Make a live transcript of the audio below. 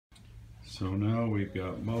So now we've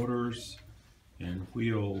got motors and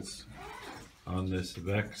wheels on this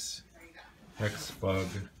VEX Hexbug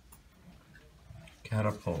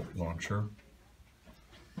catapult launcher,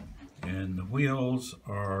 and the wheels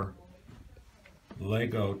are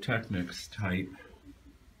Lego Technics type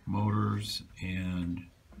motors and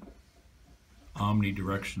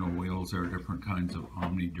omnidirectional wheels. There are different kinds of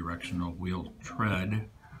omnidirectional wheel tread,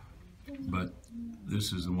 but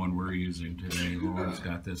this is the one we're using today. Lauren's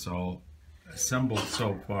got this all assembled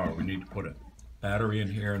so far. We need to put a battery in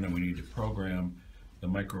here, and then we need to program the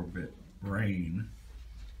Microbit brain,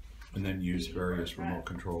 and then use various remote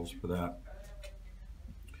controls for that.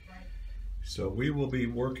 So we will be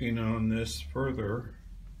working on this further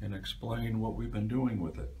and explain what we've been doing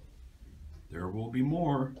with it. There will be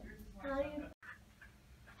more.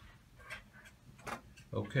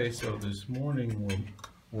 Okay, so this morning we're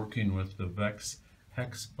working with the VEX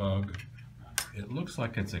Hexbug. It looks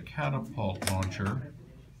like it's a catapult launcher,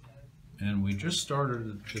 and we just started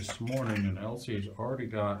it this morning, and Elsie has already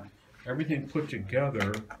got everything put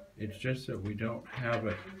together. It's just that we don't have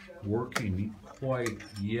it working quite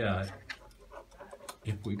yet.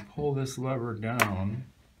 If we pull this lever down,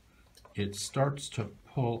 it starts to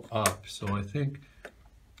pull up, so I think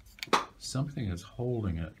something is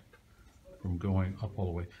holding it from going up all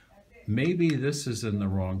the way. Maybe this is in the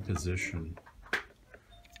wrong position.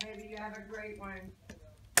 Maybe you have a great one.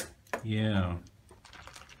 Yeah.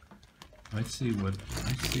 I see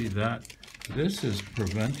that. This is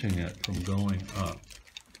preventing it from going up.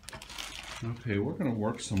 Okay, we're going to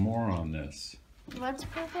work some more on this. What's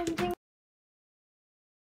preventing?